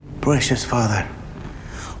precious father,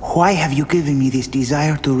 why have you given me this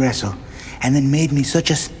desire to wrestle, and then made me such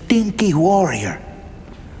a stinky warrior?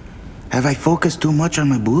 Have I focused too much on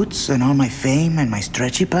my boots and all my fame and my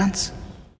stretchy pants?